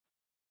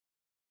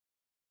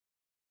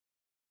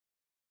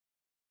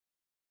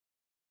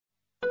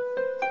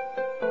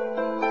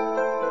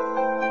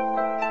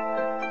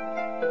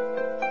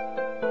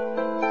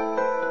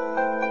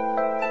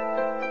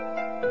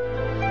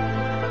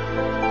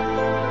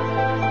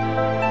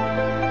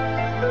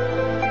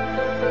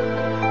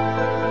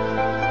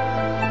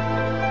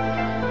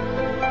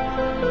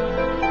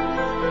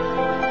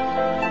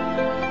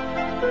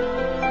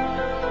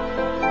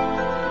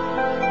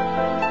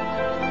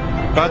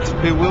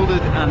but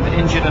bewildered and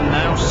injured and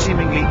now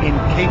seemingly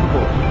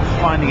incapable of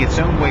finding its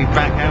own way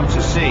back out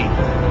to sea.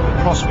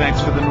 The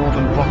prospects for the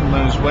northern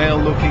bottlenose whale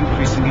look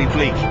increasingly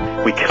bleak.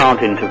 We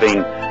can't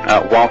intervene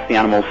whilst the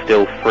animal's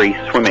still free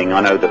swimming. I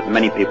know that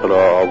many people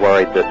are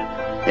worried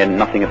that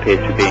nothing appears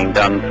to be being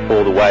done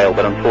for the whale,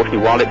 but unfortunately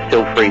while it's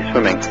still free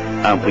swimming,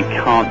 we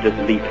can't just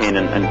leap in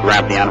and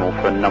grab the animal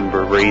for a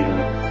number of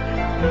reasons.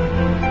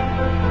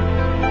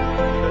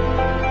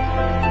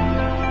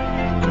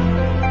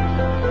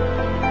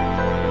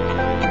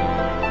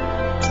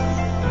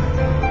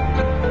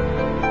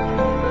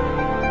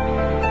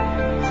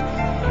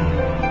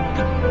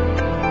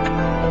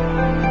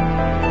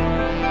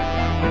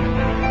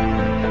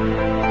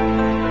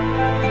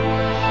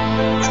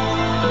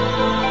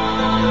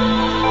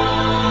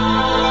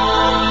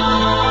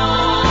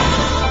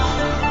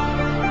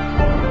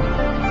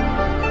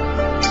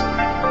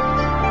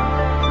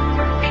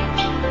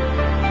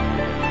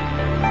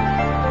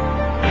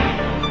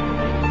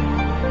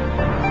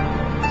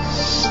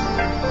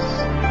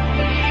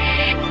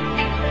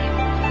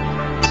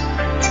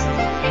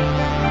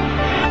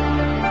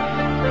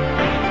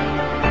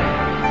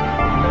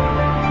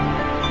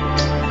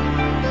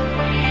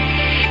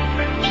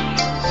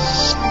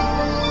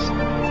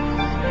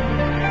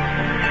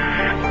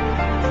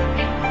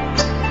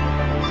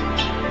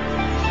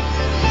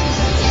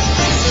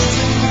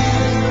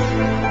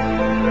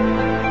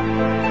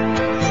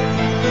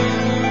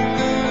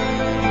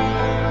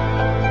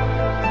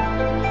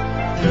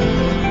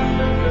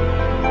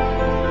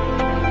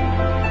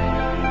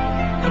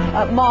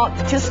 Mark,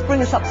 just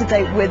bring us up to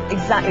date with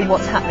exactly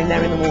what's happening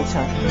there in the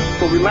water.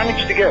 Well, we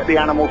managed to get the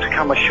animal to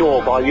come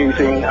ashore by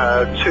using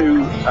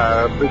two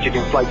rigid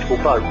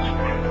inflatable boats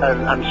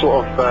and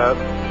sort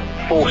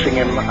of forcing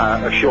him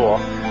ashore.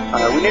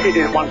 We nearly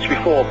did it once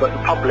before, but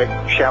the public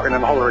shouting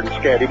and hollering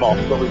scared him off,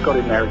 but we've got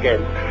him there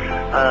again.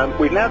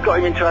 We've now got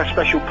him into our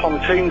special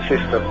pontoon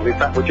system. In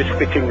fact, we're just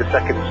fitting the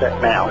second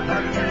set now,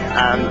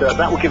 and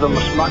that will give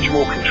us much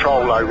more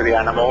control over the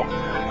animal.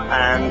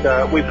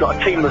 And we've got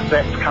a team of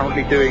vets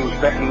currently doing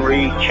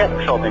veterinary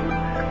checks on him,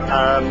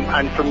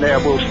 and from there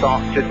we'll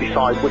start to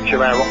decide which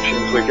of our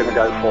options we're going to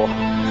go for.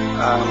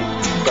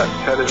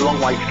 But there's a long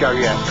way to go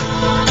yet.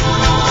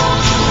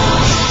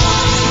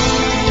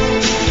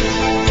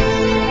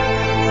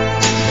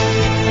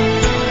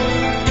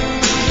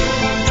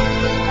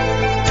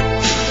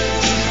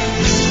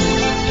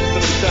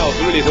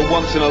 Really is a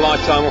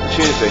once-in-a-lifetime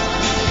opportunity.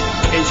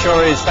 It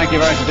sure is. Thank you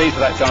very much indeed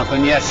for that,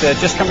 Jonathan. Yes,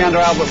 just coming under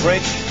Albert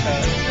Bridge.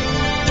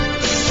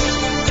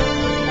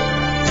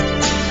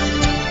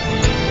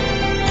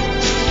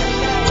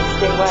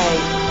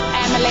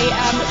 Emily,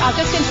 I'll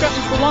just interrupt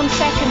you for 1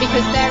 second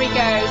because there he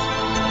goes.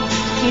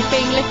 He's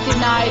being lifted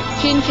now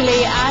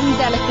gingerly and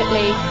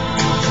delicately.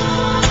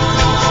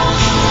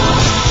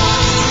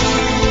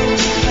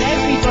 But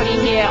everybody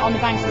here on the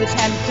banks of the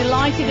Thames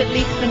delighted, at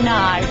least for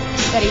now,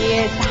 that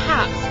he is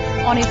perhaps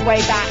on his way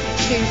back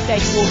to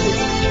safe waters.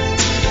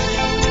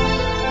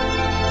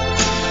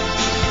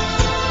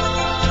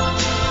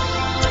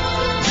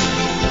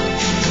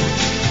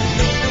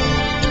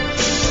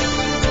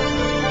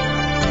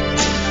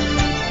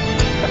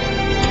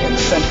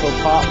 Central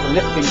Park, the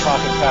lifting part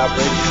of Tower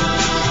Bridge.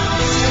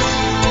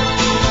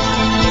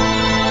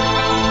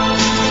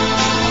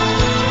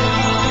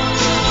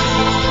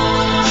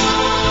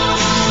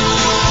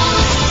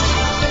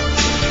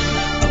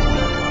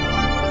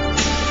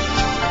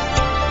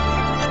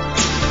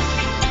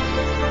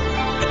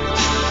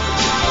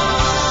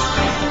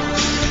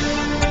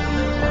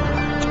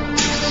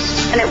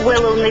 And it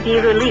will only be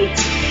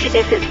released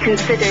if it's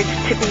considered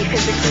to be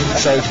physically.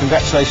 So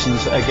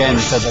congratulations again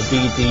to the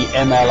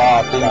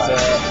BDMLR. And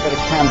a bit of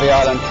Canvey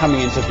Island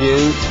coming into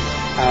view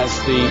as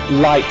the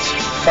light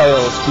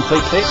fails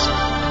completely.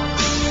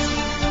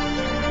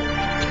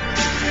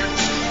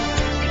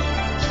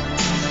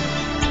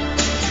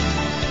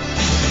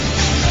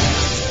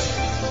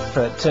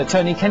 But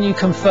Tony, can you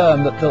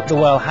confirm that the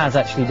whale has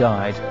actually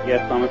died?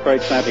 Yes, I'm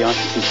afraid sadly I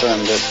can confirm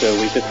that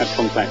we've just had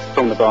contact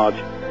from the barge.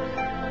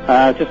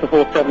 Just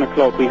before 7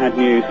 o'clock we had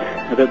news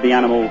that the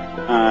animal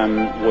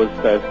was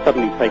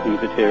suddenly taking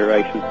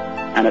deterioration,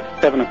 and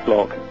at 7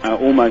 o'clock,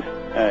 almost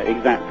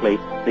exactly,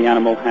 the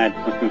animal had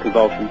some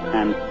convulsions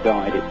and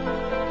died.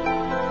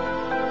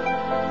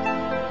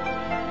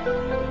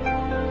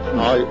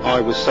 I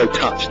was so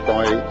touched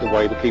by the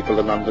way the people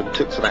of London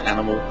took to that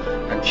animal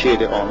and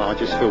cheered it on. I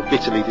just feel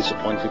bitterly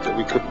disappointed that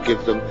we couldn't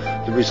give them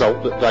the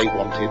result that they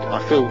wanted. I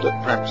feel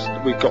that perhaps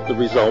we got the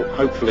result,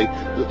 hopefully,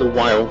 that the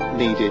whale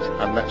needed,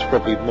 and that's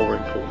probably more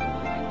important.